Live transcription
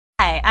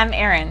Hi, I'm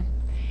Erin.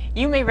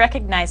 You may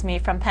recognize me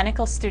from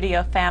Pinnacle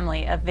Studio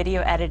family of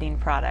video editing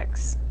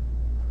products.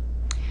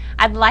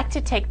 I'd like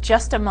to take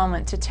just a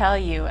moment to tell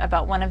you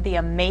about one of the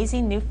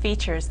amazing new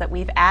features that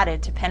we've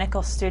added to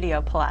Pinnacle Studio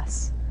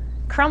Plus,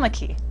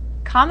 CromaKey,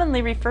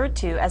 commonly referred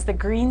to as the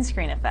green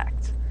screen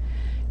effect.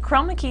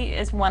 CromaKey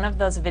is one of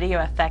those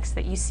video effects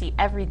that you see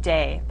every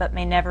day but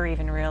may never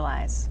even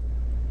realize.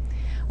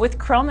 With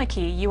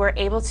CromaKey, you are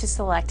able to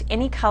select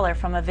any color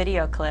from a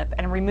video clip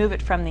and remove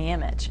it from the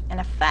image, in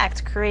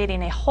effect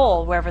creating a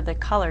hole wherever the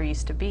color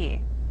used to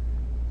be.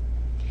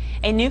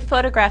 A new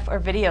photograph or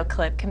video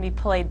clip can be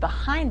played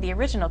behind the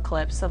original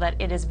clip so that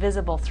it is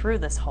visible through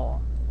this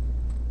hole.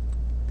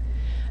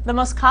 The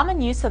most common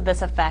use of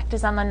this effect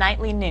is on the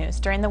nightly news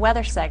during the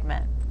weather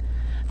segment.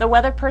 The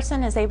weather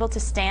person is able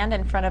to stand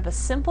in front of a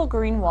simple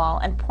green wall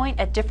and point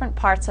at different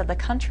parts of the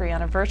country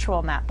on a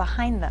virtual map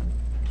behind them.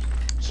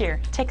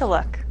 Here, take a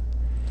look.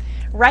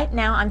 Right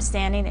now I'm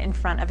standing in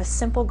front of a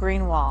simple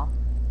green wall.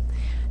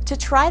 To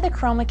try the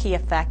CromaKey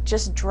effect,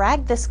 just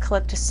drag this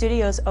clip to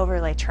Studio's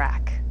overlay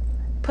track.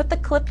 Put the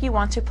clip you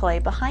want to play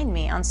behind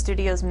me on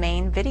Studio's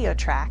main video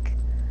track.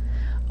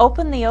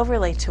 Open the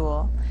overlay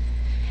tool,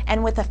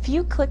 and with a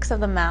few clicks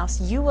of the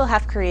mouse you will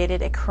have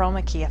created a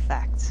CromaKey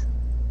effect.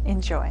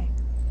 Enjoy.